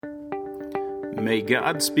May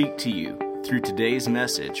God speak to you through today's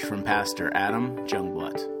message from Pastor Adam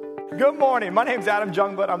Jungblut. Good morning. My name's Adam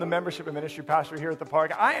Jungblut. I'm the membership and ministry pastor here at the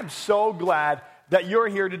park. I am so glad that you're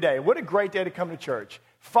here today. What a great day to come to church.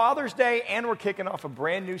 Father's Day, and we're kicking off a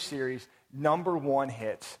brand new series, Number One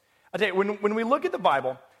Hits. I tell you, when we look at the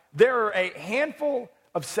Bible, there are a handful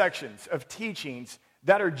of sections of teachings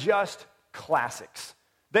that are just classics.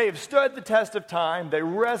 They have stood the test of time. They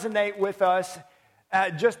resonate with us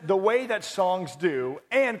just the way that songs do.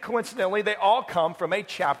 And coincidentally, they all come from a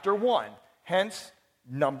chapter 1. Hence,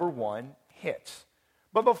 Number One Hits.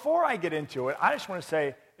 But before I get into it, I just want to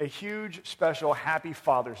say a huge, special Happy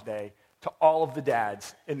Father's Day to all of the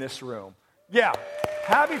dads in this room. Yeah,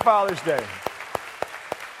 Happy Father's Day.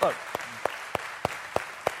 Look,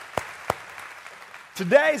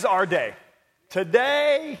 today's our day.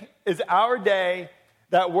 Today is our day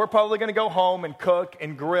that we're probably going to go home and cook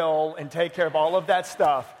and grill and take care of all of that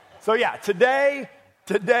stuff. So yeah, today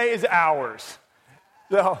is ours.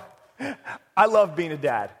 So I love being a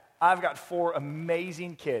dad. I've got 4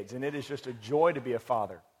 amazing kids, and it is just a joy to be a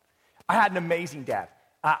father. I had an amazing dad.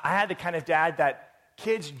 I had the kind of dad that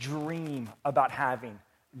kids dream about having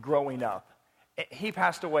growing up. He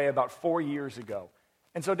passed away about 4 years ago.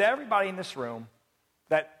 And so to everybody in this room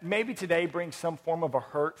that maybe today brings some form of a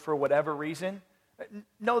hurt for whatever reason,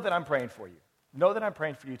 know that I'm praying for you. Know that I'm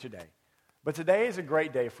praying for you today. But today is a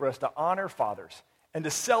great day for us to honor fathers and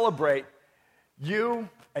to celebrate you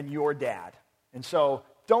and your dad. And so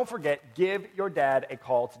don't forget, give your dad a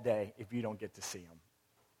call today if you don't get to see him.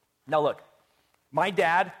 Now look, my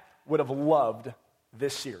dad would have loved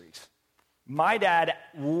this series. My dad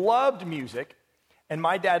loved music, and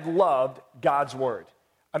my dad loved God's Word.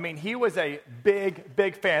 I mean, he was a big,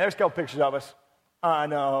 big fan. There's a couple pictures of us. I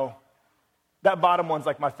know. That bottom one's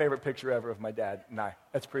like my favorite picture ever of my dad and I.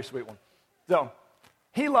 That's a pretty sweet one. So,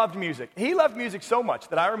 he loved music. He loved music so much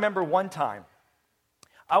that I remember one time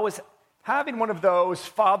I was having one of those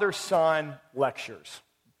father-son lectures.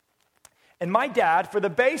 And my dad, for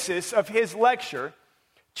the basis of his lecture,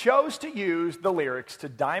 chose to use the lyrics to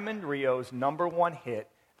Diamond Rio's number one hit,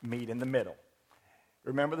 Meet in the Middle.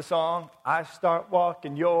 Remember the song? I start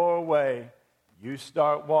walking your way, you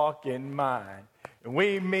start walking mine, and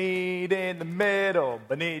we meet in the middle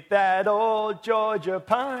beneath that old Georgia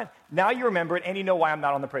pine. Now you remember it, and you know why I'm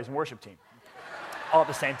not on the praise and worship team. All at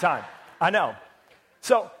the same time. I know.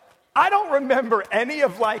 So I don't remember any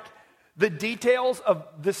of the details of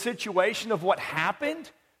the situation of what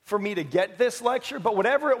happened for me to get this lecture, but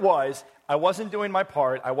whatever it was, I wasn't doing my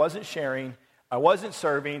part, I wasn't sharing, I wasn't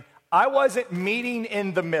serving, I wasn't meeting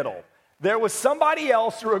in the middle. There was somebody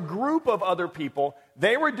else or a group of other people,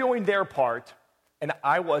 they were doing their part, and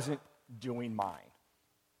I wasn't doing mine.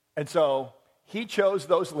 And so he chose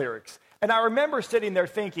those lyrics. And I remember sitting there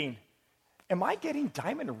thinking, am I getting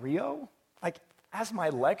Diamond Rio as my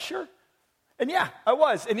lecture? And yeah, I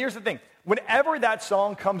was. And here's the thing. Whenever that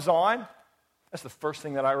song comes on, that's the first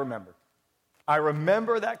thing that I remember. I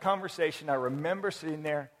remember that conversation. I remember sitting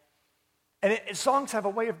there. And songs have a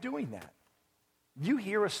way of doing that. You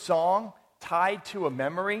hear a song tied to a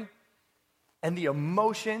memory, and the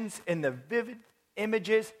emotions and the vivid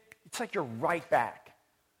images, it's like you're right back.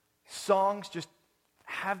 Songs just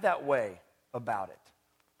have that way about it.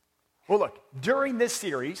 Well, look, during this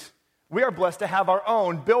series, we are blessed to have our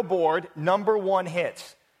own Billboard number one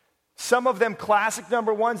hits. Some of them classic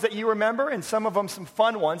number ones that you remember, and some of them some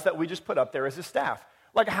fun ones that we just put up there as a staff.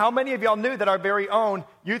 Like how many of y'all knew that our very own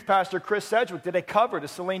youth pastor, Chris Sedgwick, did a cover to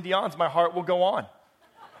Celine Dion's My Heart Will Go On?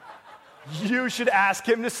 You should ask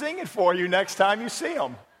him to sing it for you next time you see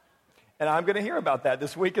him. And I'm going to hear about that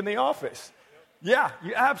this week in the office. Yeah,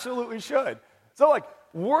 you absolutely should. So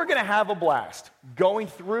we're going to have a blast going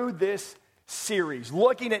through this series,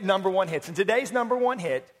 looking at number one hits. And today's number one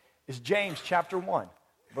hit is James chapter 1,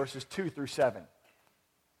 verses 2 through 7.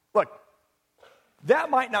 Look, that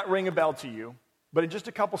might not ring a bell to you, but in just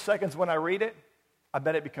a couple seconds when I read it, I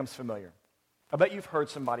bet it becomes familiar. I bet you've heard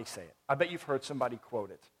somebody say it. I bet you've heard somebody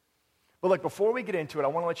quote it. But look, before we get into it, I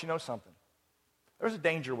want to let you know something. There's a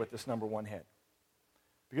danger with this number one hit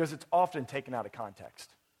because it's often taken out of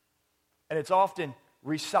context. And it's often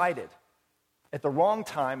recited at the wrong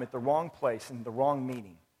time, at the wrong place, in the wrong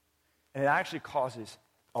meaning. And it actually causes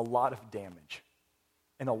a lot of damage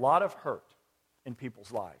and a lot of hurt in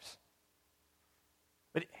people's lives.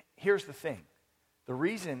 But here's the thing. The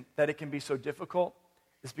reason that it can be so difficult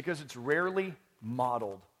is because it's rarely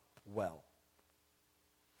modeled well.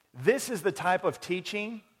 This is the type of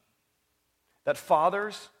teaching that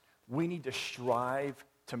fathers, we need to strive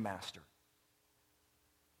to master.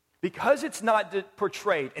 Because it's not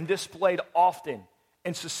portrayed and displayed often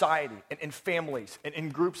in society and in families and in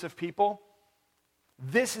groups of people,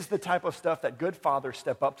 this is the type of stuff that good fathers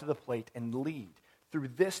step up to the plate and lead through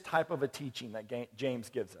this type of a teaching that James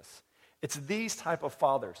gives us. It's these type of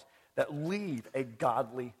fathers that leave a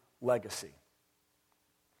godly legacy.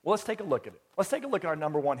 Well, let's take a look at it. Let's take a look at our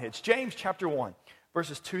number one hits. James chapter 1,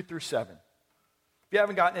 verses 2 through 7. If you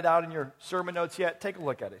haven't gotten it out in your sermon notes yet, take a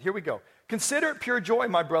look at it. Here we go. Consider it pure joy,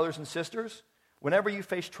 my brothers and sisters, whenever you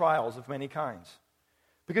face trials of many kinds,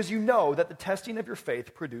 because you know that the testing of your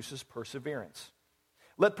faith produces perseverance.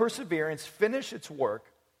 Let perseverance finish its work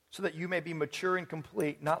so that you may be mature and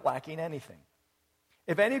complete, not lacking anything.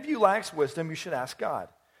 If any of you lacks wisdom, you should ask God,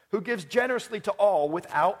 who gives generously to all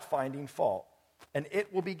without finding fault, and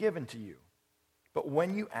it will be given to you. But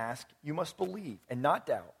when you ask, you must believe and not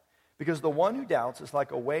doubt, because the one who doubts is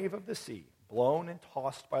like a wave of the sea, blown and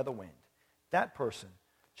tossed by the wind. That person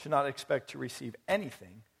should not expect to receive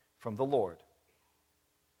anything from the Lord.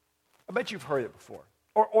 I bet you've heard it before,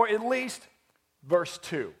 or at least verse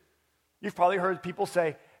 2. You've probably heard people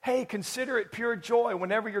say, hey, consider it pure joy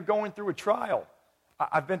whenever you're going through a trial.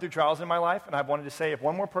 I've been through trials in my life, and I've wanted to say, if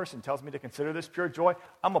one more person tells me to consider this pure joy,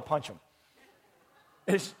 I'm going to punch them.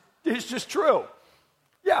 It's just true.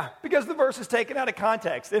 Yeah, because the verse is taken out of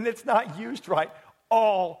context, and it's not used right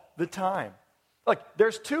all the time. Look,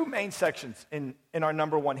 there's two main sections in our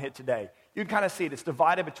number one hit today. You can kind of see it. It's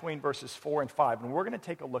divided between verses 4 and 5, and we're going to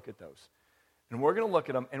take a look at those. And we're going to look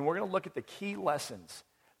at them, and we're going to look at the key lessons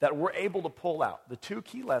that we're able to pull out, the two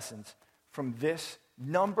key lessons from this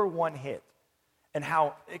number one hit, and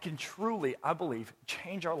how it can truly, I believe,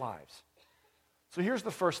 change our lives. So here's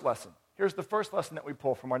the first lesson. Here's the first lesson that we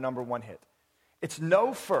pull from our number one hit. It's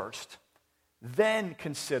know first, then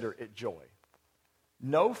consider it joy.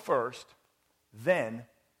 Know first, then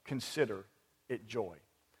consider it joy.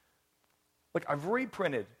 Look, I've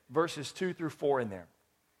reprinted verses 2 through 4 in there.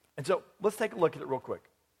 And so let's take a look at it real quick.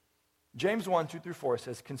 James 1, 2 through 4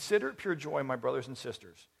 says, consider it pure joy, my brothers and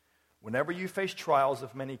sisters, whenever you face trials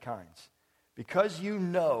of many kinds, because you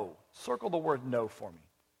know, circle the word know for me,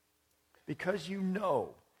 because you know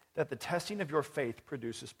that the testing of your faith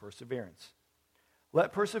produces perseverance.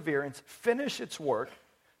 Let perseverance finish its work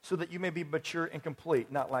so that you may be mature and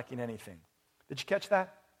complete, not lacking anything. Did you catch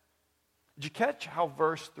that? Did you catch how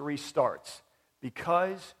verse 3 starts?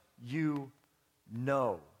 Because you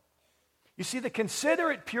know. You see, the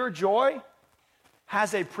consider it pure joy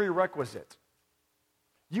has a prerequisite.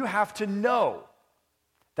 You have to know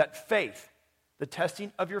that faith, the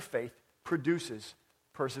testing of your faith, produces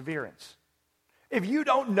perseverance. If you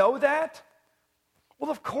don't know that, well,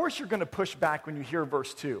 of course you're going to push back when you hear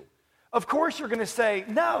verse 2. Of course you're going to say,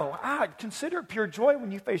 no, consider it pure joy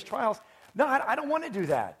when you face trials. No, I don't want to do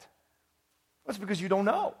that. That's because you don't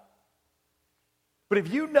know. But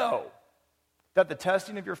if you know that the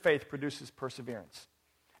testing of your faith produces perseverance,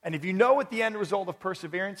 and if you know what the end result of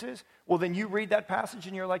perseverance is, well, then you read that passage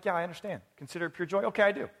and you're like, yeah, I understand. Consider it pure joy. Okay,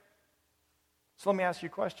 I do. So let me ask you a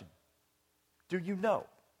question. Do you know?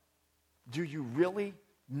 Do you really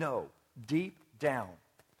know deep down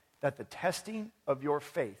that the testing of your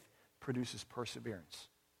faith produces perseverance?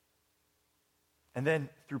 And then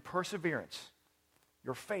through perseverance,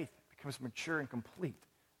 your faith becomes mature and complete,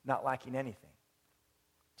 not lacking anything.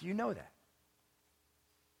 Do you know that?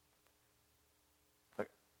 Look,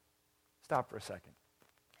 stop for a second.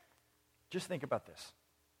 Just think about this.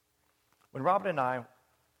 When Robin and I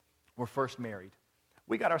were first married,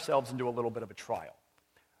 we got ourselves into a little bit of a trial.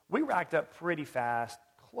 We racked up pretty fast,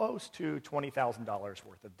 close to $20,000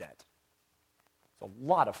 worth of debt. It's a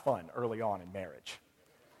lot of fun early on in marriage.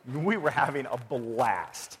 We were having a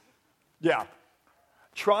blast. Yeah.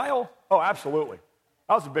 Trial? Oh, absolutely.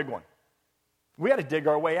 That was a big one. We had to dig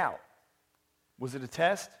our way out. Was it a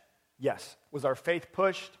test? Yes. Was our faith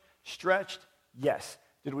pushed, stretched? Yes.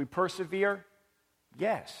 Did we persevere?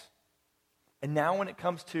 Yes. And now when it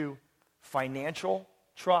comes to financial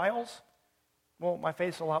trials, well, my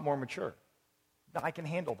faith's a lot more mature. I can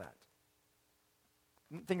handle that.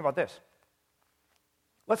 Think about this.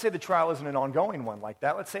 Let's say the trial isn't an ongoing one like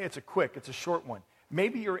that. Let's say it's a short one.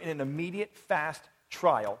 Maybe you're in an immediate, fast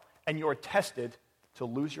trial, and you're tested to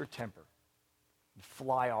lose your temper and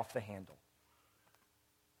fly off the handle.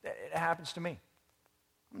 It happens to me. It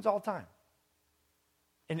happens all the time.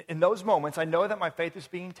 In those moments, I know that my faith is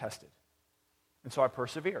being tested, and so I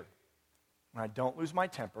persevere. And I don't lose my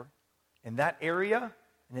temper. In that area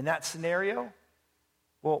and in that scenario,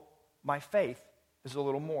 well, my faith is a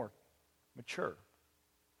little more mature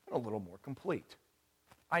and a little more complete.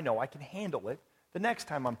 I know I can handle it the next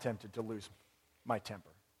time I'm tempted to lose my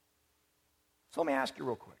temper. So let me ask you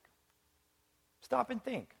real quick. Stop and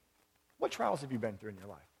think. What trials have you been through in your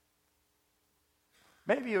life?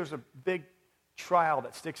 Maybe it was a big trial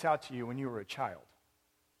that sticks out to you when you were a child.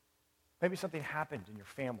 Maybe something happened in your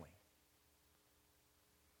family.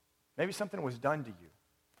 Maybe something was done to you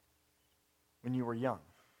when you were young.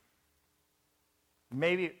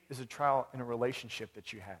 Maybe it is a trial in a relationship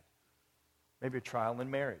that you had. Maybe a trial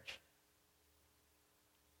in marriage.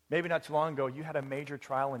 Maybe not too long ago, you had a major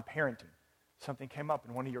trial in parenting. Something came up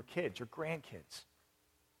in one of your kids, your grandkids.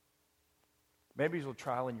 Maybe it was a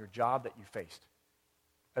trial in your job that you faced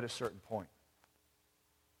at a certain point.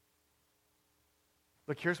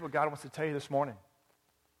 Look, here's what God wants to tell you this morning.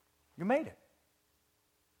 You made it.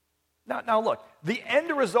 Now look, the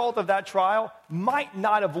end result of that trial might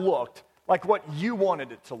not have looked like what you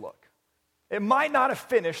wanted it to look. It might not have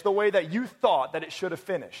finished the way that you thought that it should have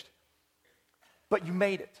finished. But you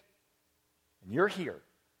made it. And you're here.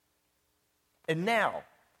 And now,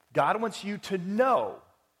 God wants you to know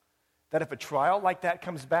that if a trial like that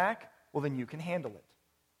comes back, well, then you can handle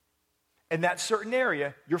it. In that certain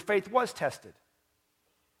area, your faith was tested.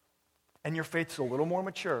 And your faith's a little more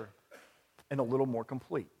mature and a little more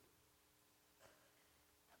complete.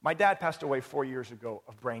 My dad passed away 4 years ago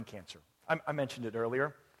of brain cancer. I mentioned it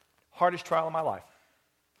earlier. Hardest trial of my life.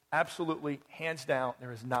 Absolutely, hands down,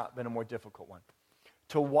 there has not been a more difficult one.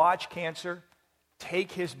 To watch cancer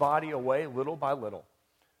take his body away little by little.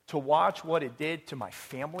 To watch what it did to my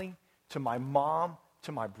family, to my mom,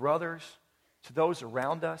 to my brothers, to those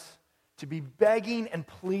around us. To be begging and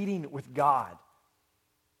pleading with God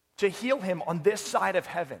to heal him on this side of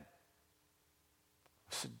heaven.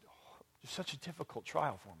 It's such a difficult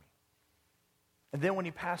trial for me. And then when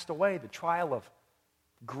he passed away, the trial of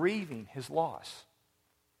grieving his loss.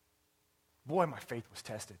 Boy, my faith was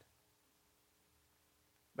tested.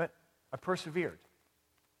 But I persevered.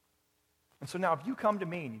 And so now if you come to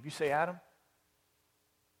me and if you say, Adam,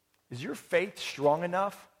 is your faith strong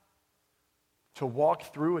enough to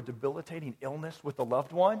walk through a debilitating illness with a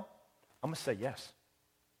loved one? I'm going to say yes.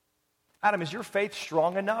 Adam, is your faith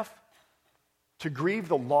strong enough to grieve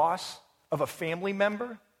the loss of a family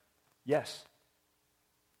member? Yes.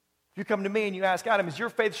 If you come to me and you ask, Adam, is your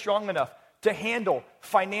faith strong enough to handle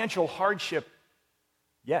financial hardship?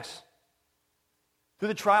 Yes. Through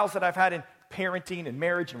the trials that I've had in parenting and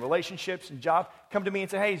marriage and relationships and job, come to me and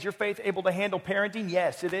say, hey, is your faith able to handle parenting?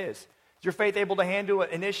 Yes, it is. Is your faith able to handle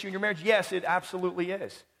an issue in your marriage? Yes, it absolutely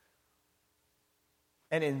is.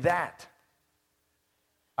 And in that,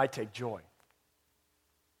 I take joy.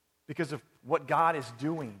 Because of what God is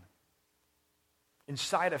doing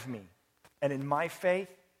inside of me and in my faith,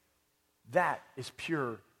 that is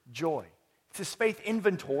pure joy. It's this faith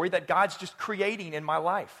inventory that God's just creating in my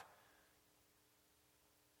life.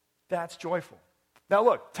 That's joyful. Now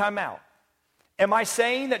look, time out. Am I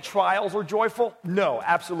saying that trials are joyful? No,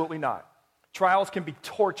 absolutely not. Trials can be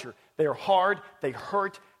torture. They are hard, they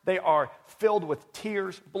hurt, they are filled with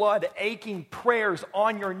tears, blood, aching, prayers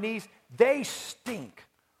on your knees. They stink.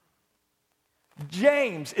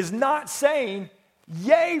 James is not saying,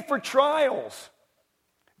 yay for trials.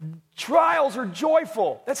 Trials are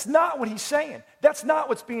joyful. That's not what he's saying. That's not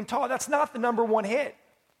what's being taught. That's not the number one hit.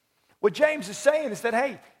 What James is saying is that,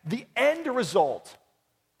 hey, the end result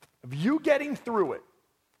of you getting through it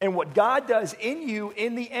and what God does in you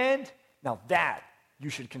in the end, now that you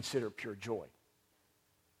should consider pure joy.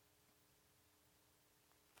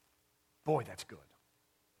 Boy, that's good.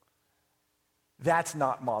 That's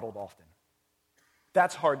not modeled often.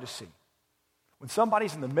 That's hard to see. When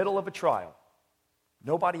somebody's in the middle of a trial,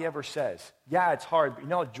 nobody ever says, yeah, it's hard, but you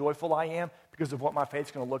know how joyful I am because of what my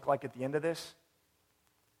faith's going to look like at the end of this?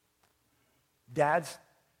 Dads,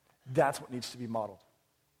 that's what needs to be modeled.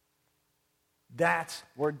 That's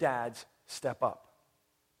where dads step up.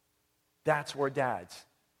 That's where dads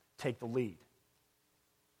take the lead.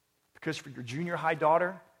 Because for your junior high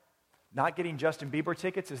daughter, not getting Justin Bieber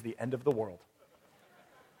tickets is the end of the world.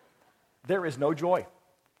 There is no joy.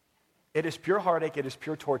 It is pure heartache. It is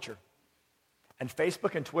pure torture. And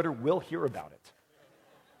Facebook and Twitter will hear about it.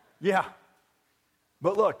 Yeah.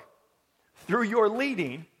 But look, through your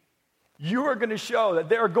leading, you are going to show that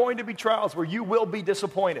there are going to be trials where you will be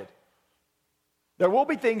disappointed. There will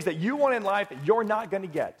be things that you want in life that you're not going to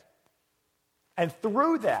get. And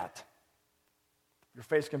through that, your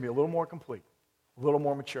faith's going to be a little more complete, a little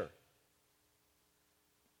more mature.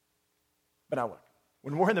 But now look,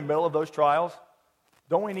 when we're in the middle of those trials,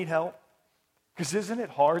 don't we need help? Because isn't it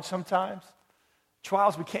hard sometimes?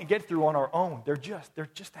 Trials we can't get through on our own. They're just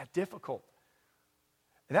that difficult.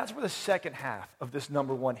 And that's where the second half of this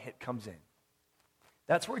number one hit comes in.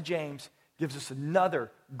 That's where James gives us another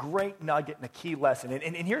great nugget and a key lesson.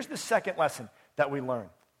 And here's the second lesson that we learn.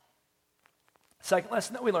 Second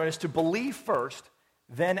lesson that we learn is to believe first,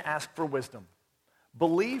 then ask for wisdom.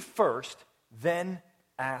 Believe first, then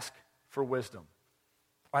ask for wisdom.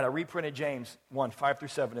 All right, I reprinted James 1, 5 through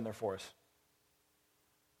 7 in there for us.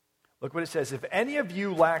 Look what it says. If any of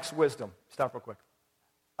you lacks wisdom, stop real quick.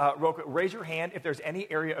 Raise your hand if there's any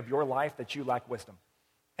area of your life that you lack wisdom.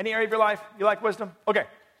 Any area of your life you lack wisdom? Okay.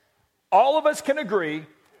 All of us can agree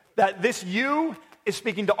that this you is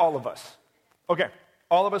speaking to all of us. Okay.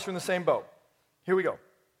 All of us are in the same boat. Here we go.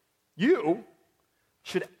 You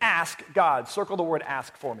should ask God. Circle the word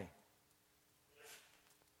ask for me.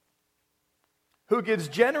 Who gives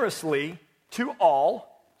generously to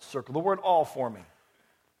all, circle the word all for me,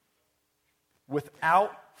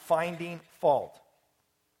 without finding fault,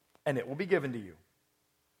 and it will be given to you.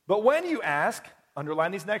 But when you ask,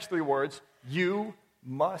 underline these next three words, you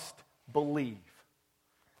must believe.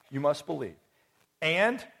 You must believe.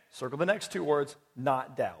 And, circle the next two words,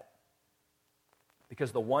 not doubt.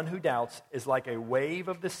 Because the one who doubts is like a wave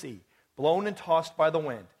of the sea, blown and tossed by the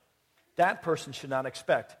wind. That person should not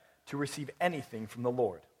expect to receive anything from the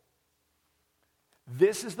Lord.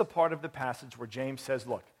 This is the part of the passage where James says,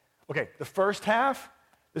 look, okay, the first half,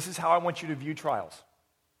 this is how I want you to view trials.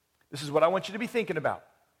 This is what I want you to be thinking about.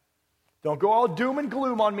 Don't go all doom and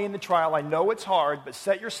gloom on me in the trial. I know it's hard, but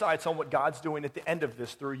set your sights on what God's doing at the end of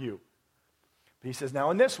this through you. But he says,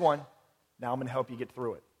 now in this one, now I'm going to help you get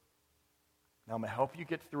through it. Now I'm going to help you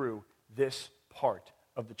get through this part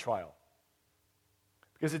of the trial.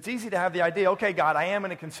 Because it's easy to have the idea, okay, God, I am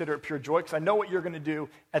going to consider it pure joy because I know what you're going to do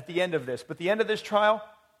at the end of this. But the end of this trial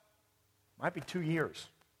might be 2 years.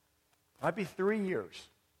 Might be 3 years.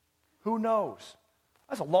 Who knows?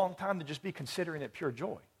 That's a long time to just be considering it pure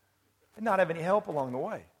joy and not have any help along the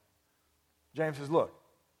way. James says, look,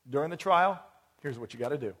 during the trial, here's what you got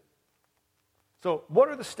to do. So what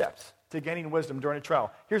are the steps to gaining wisdom during a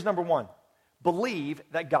trial? Here's number one. Believe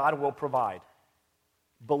that God will provide.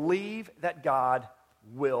 Believe that God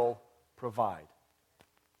will provide.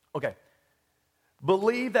 Okay.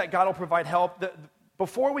 Believe that God will provide help.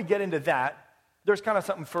 Before we get into that, there's kind of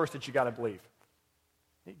something first that you got to believe.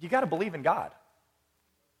 You got to believe in God.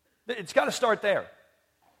 It's got to start there.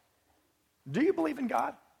 Do you believe in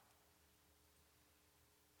God?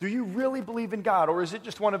 Do you really believe in God? Or is it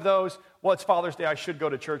just one of those, well, it's Father's Day, I should go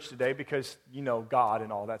to church today because, you know, God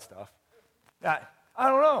and all that stuff? I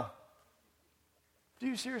don't know. Do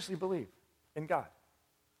you seriously believe in God?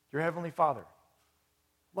 Your Heavenly Father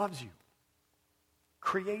loves you,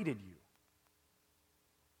 created you,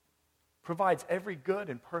 provides every good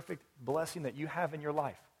and perfect blessing that you have in your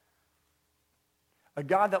life. A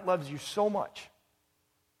God that loves you so much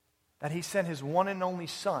that he sent his one and only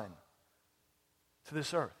Son to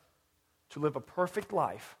this earth to live a perfect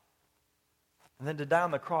life and then to die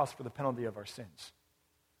on the cross for the penalty of our sins.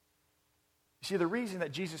 You see, the reason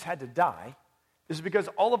that Jesus had to die is because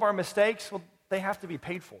all of our mistakes, well, they have to be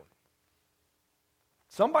paid for.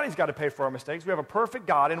 Somebody's got to pay for our mistakes. We have a perfect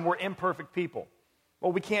God and we're imperfect people.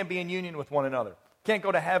 Well, we can't be in union with one another. Can't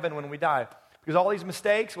go to heaven when we die because all these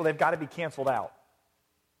mistakes, well, they've got to be canceled out.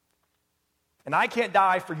 And I can't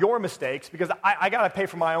die for your mistakes because I got to pay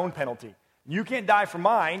for my own penalty. You can't die for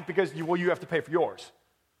mine because, you have to pay for yours.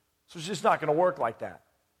 So it's just not going to work like that.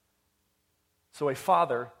 So a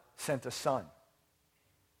father sent a son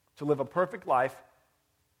to live a perfect life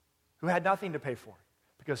who had nothing to pay for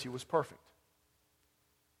because he was perfect.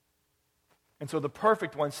 And so the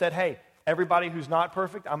perfect one said, hey, everybody who's not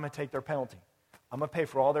perfect, I'm going to take their penalty. I'm going to pay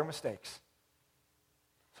for all their mistakes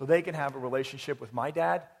so they can have a relationship with my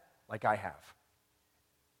dad like I have.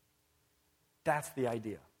 That's the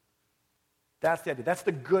idea. That's the idea. That's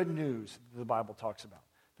the good news that the Bible talks about.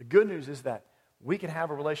 The good news is that we can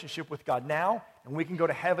have a relationship with God now, and we can go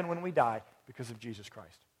to heaven when we die because of Jesus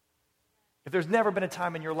Christ. If there's never been a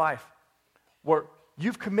time in your life where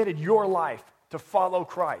you've committed your life to follow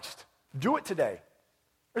Christ, do it today.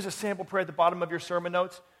 There's a sample prayer at the bottom of your sermon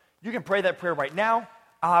notes. You can pray that prayer right now.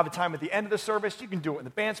 I'll have a time at the end of the service. You can do it when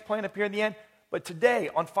the band's playing up here in the end. But today,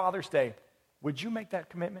 on Father's Day, would you make that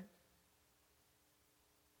commitment?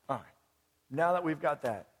 All right. Now that we've got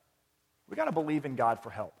that, we got to believe in God for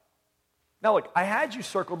help. Now look, I had you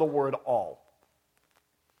circle the word all.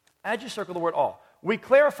 We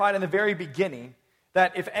clarified in the very beginning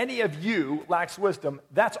that if any of you lacks wisdom,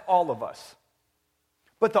 that's all of us.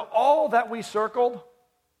 But the all that we circled,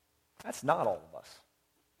 that's not all of us.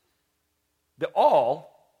 The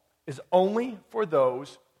all is only for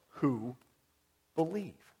those who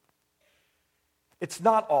believe. It's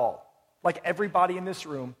not all. Like everybody in this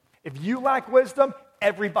room, if you lack wisdom,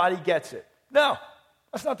 everybody gets it. No,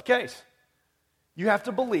 that's not the case. You have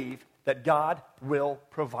to believe that God will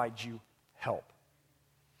provide you help.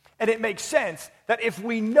 And it makes sense that if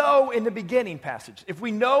we know in the beginning passage, if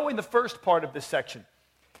we know in the first part of this section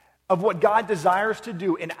of what God desires to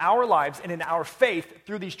do in our lives and in our faith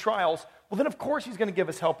through these trials, well, then of course he's going to give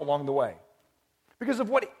us help along the way because of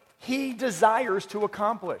what he desires to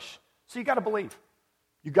accomplish. So you got to believe.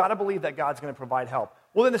 You got to believe that God's going to provide help.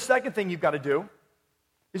 Well, then the second thing you've got to do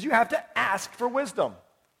is you have to ask for wisdom.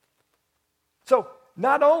 So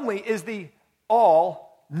not only is the all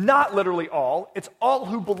not literally all, it's all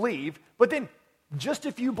who believe, but then just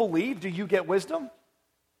if you believe, do you get wisdom?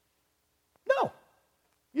 No,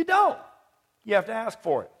 you don't. You have to ask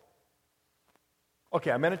for it.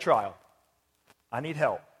 Okay, I'm in a trial. I need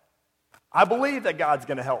help. I believe that God's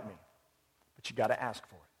going to help me, but you got to ask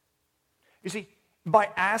for it. You see, by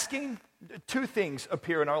asking, two things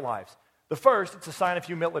appear in our lives. The first, it's a sign of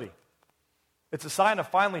humility. It's a sign of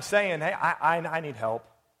finally saying, hey, I need help.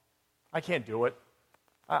 I can't do it.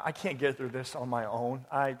 I can't get through this on my own.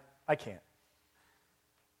 I can't.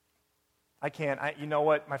 I can't. You know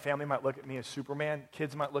what? My family might look at me as Superman.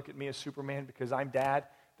 Kids might look at me as Superman because I'm dad.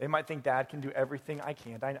 They might think dad can do everything. I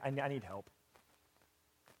can't. I need help.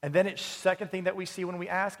 And then second thing that we see when we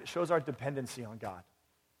ask, it shows our dependency on God.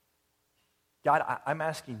 God, I'm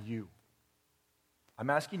asking you. I'm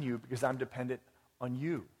asking you because I'm dependent on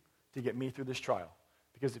you to get me through this trial.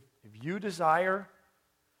 Because if you desire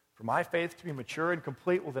for my faith to be mature and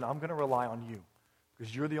complete, well, then I'm going to rely on you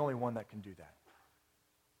because you're the only one that can do that.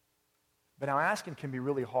 But now asking can be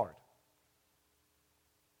really hard.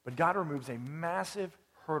 But God removes a massive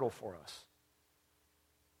hurdle for us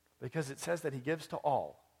because it says that he gives to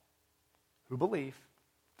all who believe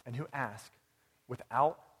and who ask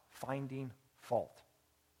without finding fault.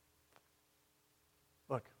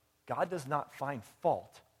 Look, God does not find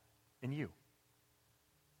fault in you.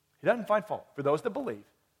 He doesn't find fault. For those that believe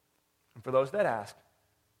and for those that ask,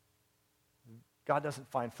 God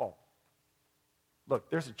doesn't find fault. Look,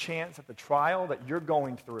 there's a chance that the trial that you're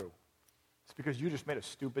going through is because you just made a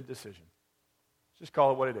stupid decision. Let's just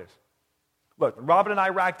call it what it is. Look, when Robin and I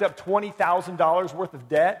racked up $20,000 worth of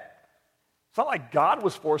debt, it's not like God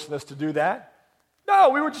was forcing us to do that. No,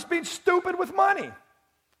 we were just being stupid with money.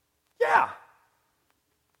 Yeah.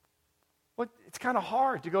 Well, it's kind of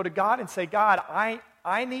hard to go to God and say, God,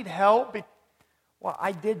 I need help. Well,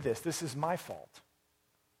 I did this. This is my fault.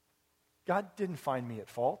 God didn't find me at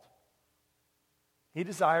fault. He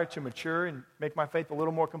desired to mature and make my faith a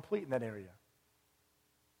little more complete in that area.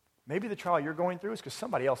 Maybe the trial you're going through is because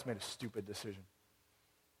somebody else made a stupid decision.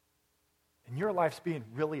 And your life's being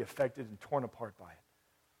really affected and torn apart by it.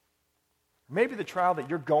 Maybe the trial that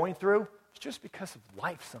you're going through is just because of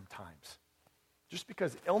life sometimes. Just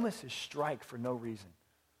because illnesses strike for no reason.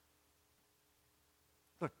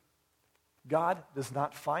 Look, God does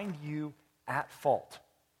not find you at fault.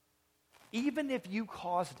 Even if you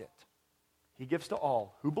caused it, he gives to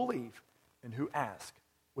all who believe and who ask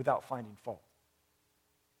without finding fault.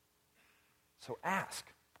 So ask.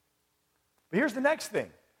 But here's the next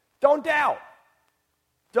thing. Don't doubt.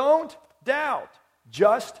 Don't doubt.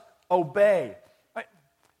 Just obey. Right.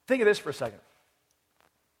 Think of this for a second.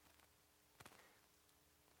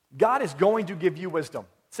 God is going to give you wisdom.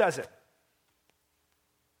 It says it.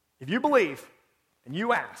 If you believe and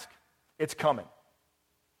you ask, it's coming.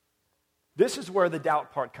 This is where the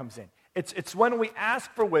doubt part comes in. It's when we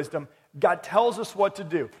ask for wisdom, God tells us what to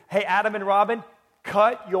do. Hey, Adam and Robin,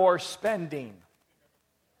 cut your spending.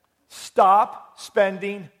 Stop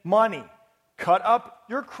spending money. Cut up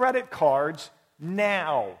your credit cards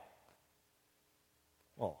now.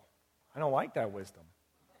 Well, I don't like that wisdom.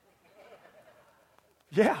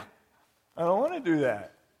 Yeah, I don't want to do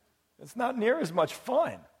that. It's not near as much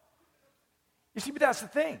fun. You see, but that's the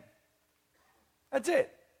thing. That's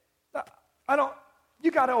it. You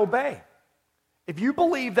got to obey. If you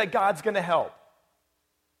believe that God's going to help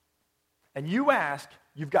and you ask,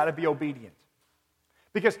 you've got to be obedient.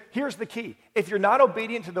 Because here's the key. If you're not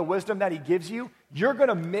obedient to the wisdom that he gives you, you're going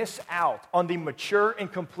to miss out on the mature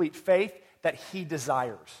and complete faith that he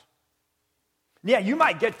desires. Yeah, you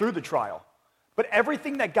might get through the trial, but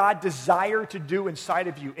everything that God desired to do inside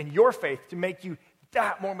of you in your faith to make you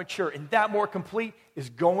that more mature and that more complete is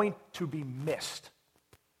going to be missed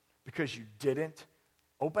because you didn't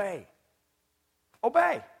obey.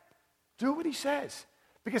 Obey. Do what he says.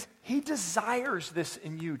 Because he desires this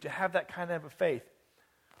in you to have that kind of a faith.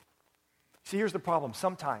 See, here's the problem.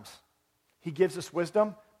 Sometimes he gives us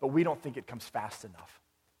wisdom, but we don't think it comes fast enough.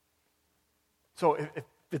 So if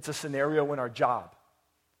it's a scenario in our job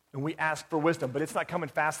and we ask for wisdom, but it's not coming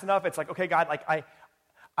fast enough, it's like, okay, God, like I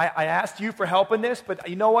asked you for help in this, but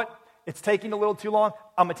you know what? It's taking a little too long.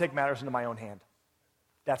 I'm going to take matters into my own hand.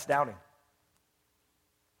 That's doubting.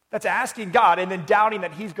 That's asking God and then doubting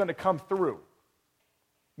that he's going to come through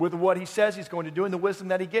with what he says he's going to do and the wisdom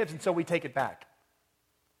that he gives, and so we take it back.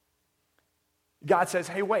 God says,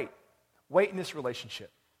 hey, wait in this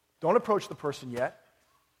relationship. Don't approach the person yet,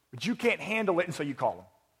 but you can't handle it, and so you call him.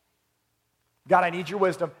 God, I need your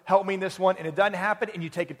wisdom. Help me in this one, and it doesn't happen, and you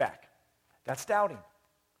take it back. That's doubting.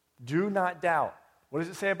 Do not doubt. What does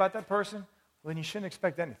it say about that person? Well, then you shouldn't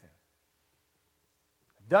expect anything.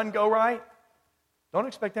 Doesn't go right, don't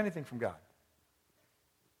expect anything from God.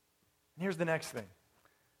 And here's the next thing.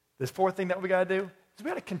 This fourth thing that we got to do is we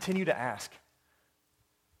got to continue to ask.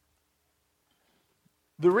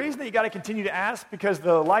 The reason that you got to continue to ask, because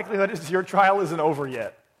the likelihood is your trial isn't over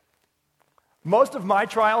yet. Most of my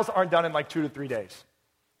trials aren't done in like 2 to 3 days.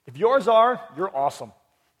 If yours are, you're awesome.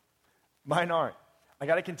 Mine aren't. I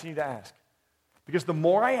got to continue to ask. Because the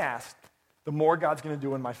more I ask, the more God's going to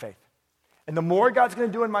do in my faith. And the more God's going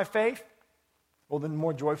to do in my faith, well, then the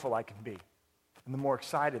more joyful I can be. And the more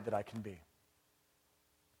excited that I can be.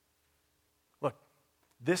 Look,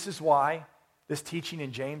 this is why this teaching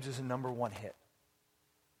in James is a number one hit.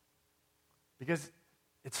 Because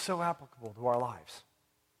it's so applicable to our lives.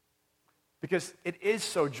 Because it is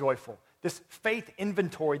so joyful. This faith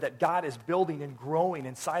inventory that God is building and growing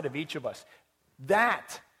inside of each of us,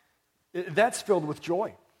 that's filled with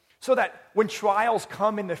joy. So that when trials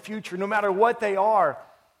come in the future, no matter what they are,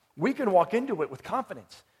 we can walk into it with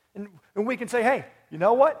confidence. And we can say, hey, you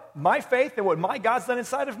know what? My faith and what my God's done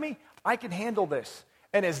inside of me, I can handle this.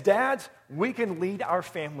 And as dads, we can lead our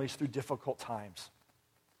families through difficult times.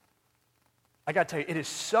 I got to tell you, it is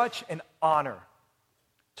such an honor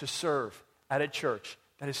to serve at a church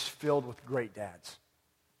that is filled with great dads.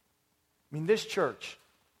 I mean, this church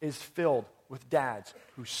is filled with dads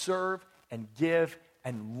who serve and give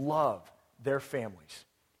and love their families.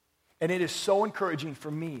 And it is so encouraging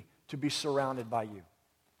for me to be surrounded by you.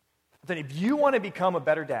 Then if you want to become a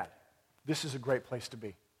better dad, this is a great place to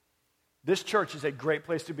be. This church is a great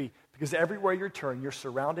place to be because everywhere you turn, you're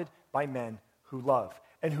surrounded by men who love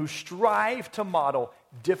and who strive to model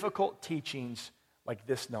difficult teachings like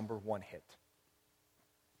this number one hit.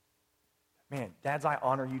 Man, dads, I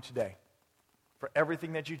honor you today for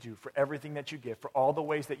everything that you do, for everything that you give, for all the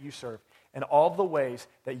ways that you serve, and all the ways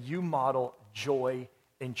that you model joy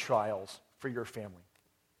in trials for your family.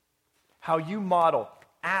 How you model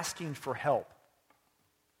asking for help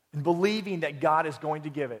and believing that God is going to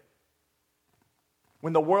give it.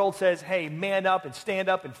 When the world says, hey, man up and stand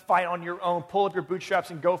up and fight on your own, pull up your bootstraps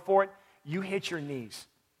and go for it, you hit your knees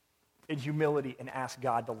in humility and ask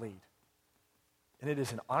God to lead. And it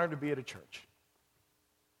is an honor to be at a church.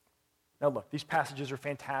 Now look, these passages are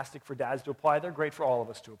fantastic for dads to apply. They're great for all of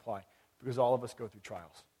us to apply because all of us go through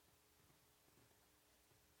trials.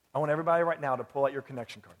 I want everybody right now to pull out your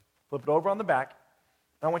connection card. Flip it over on the back.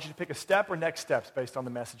 And I want you to pick a step or next steps based on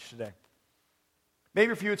the message today.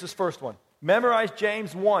 Maybe for you it's this first one. Memorize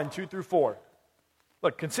James 1, 2 through 4.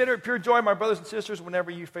 Look, consider it pure joy, my brothers and sisters,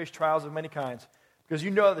 whenever you face trials of many kinds, because you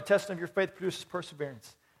know that the testing of your faith produces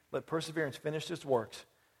perseverance. Let perseverance finish its works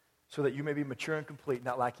so that you may be mature and complete,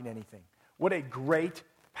 not lacking anything. What a great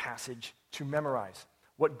passage to memorize.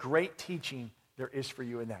 What great teaching there is for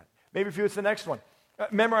you in that. Maybe for you it's the next one.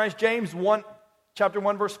 Memorize James 1, chapter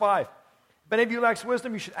 1, verse 5. If any of you lacks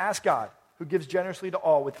wisdom, you should ask God, who gives generously to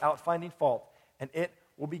all without finding fault, and it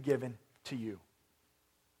will be given to you.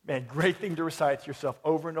 Man, great thing to recite to yourself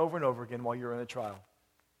over and over and over again while you're in a trial.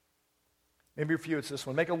 Maybe for you it's this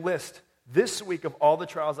one. Make a list this week of all the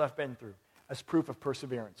trials I've been through as proof of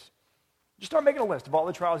perseverance. Just start making a list of all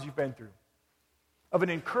the trials you've been through, of an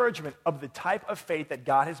encouragement of the type of faith that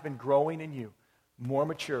God has been growing in you, more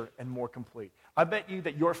mature and more complete. I bet you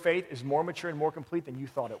that your faith is more mature and more complete than you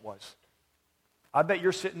thought it was. I bet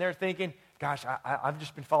you're sitting there thinking, gosh, I've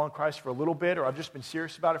just been following Christ for a little bit, or I've just been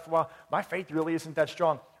serious about it for a while. My faith really isn't that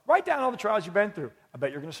strong. Write down all the trials you've been through. I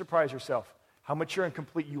bet you're going to surprise yourself how mature and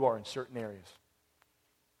complete you are in certain areas.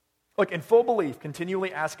 Look, in full belief,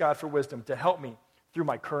 continually ask God for wisdom to help me through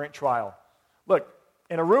my current trial. Look,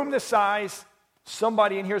 in a room this size,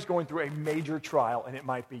 somebody in here is going through a major trial, and it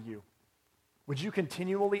might be you. Would you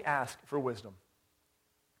continually ask for wisdom?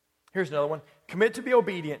 Here's another one. Commit to be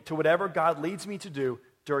obedient to whatever God leads me to do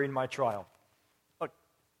during my trial. Look,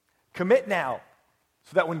 commit now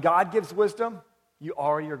so that when God gives wisdom, you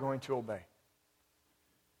already are going to obey.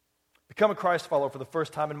 Become a Christ follower for the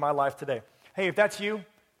first time in my life today. Hey, if that's you,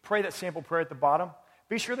 pray that sample prayer at the bottom.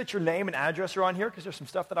 Be sure that your name and address are on here because there's some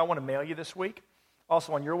stuff that I want to mail you this week.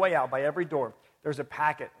 Also, on your way out, by every door, there's a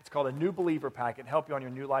packet. It's called a New Believer Packet. Help you on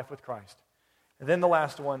your new life with Christ. And then the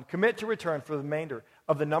last one, commit to return for the remainder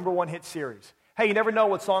of the number one hit series. Hey, you never know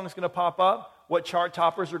what song is going to pop up. what chart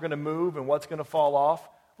toppers are going to move and what's going to fall off,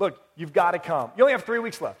 look, you've got to come. You only have 3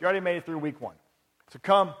 weeks left. You already made it through week 1. So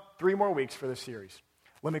come 3 more weeks for this series.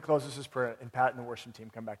 Let me close this as prayer, and Pat and the worship team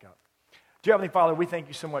come back up. Dear Heavenly Father, we thank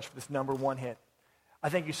you so much for this number 1 hit. I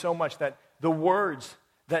thank you so much that the words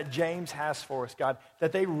that James has for us, God,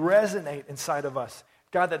 that they resonate inside of us.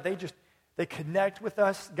 God, that they connect with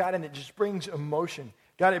us, God, and it just brings emotion.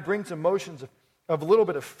 God, it brings emotions of a little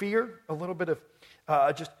bit of fear, a little bit of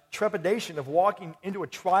just trepidation of walking into a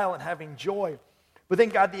trial and having joy. But then,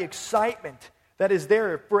 God, the excitement that is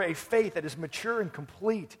there for a faith that is mature and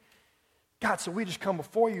complete. God, so we just come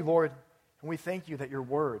before you, Lord, and we thank you that your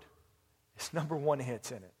word is number 1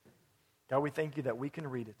 hits in it. God, we thank you that we can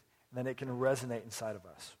read it and that it can resonate inside of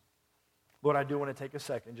us. Lord, I do want to take a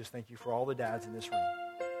second and just thank you for all the dads in this room.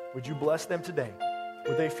 Would you bless them today?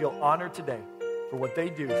 Would they feel honored today for what they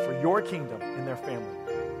do for your kingdom and their family?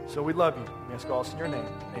 So we love you. We ask all this in your name.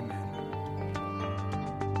 Amen.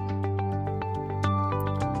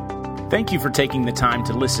 Thank you for taking the time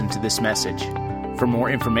to listen to this message. For more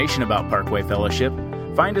information about Parkway Fellowship,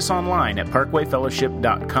 find us online at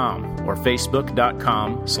parkwayfellowship.com or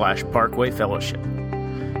facebook.com/Parkway Fellowship.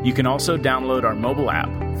 You can also download our mobile app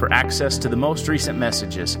for access to the most recent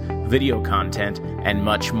messages, video content, and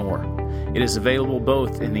much more. It is available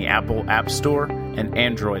both in the Apple App Store and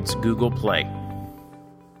Android's Google Play.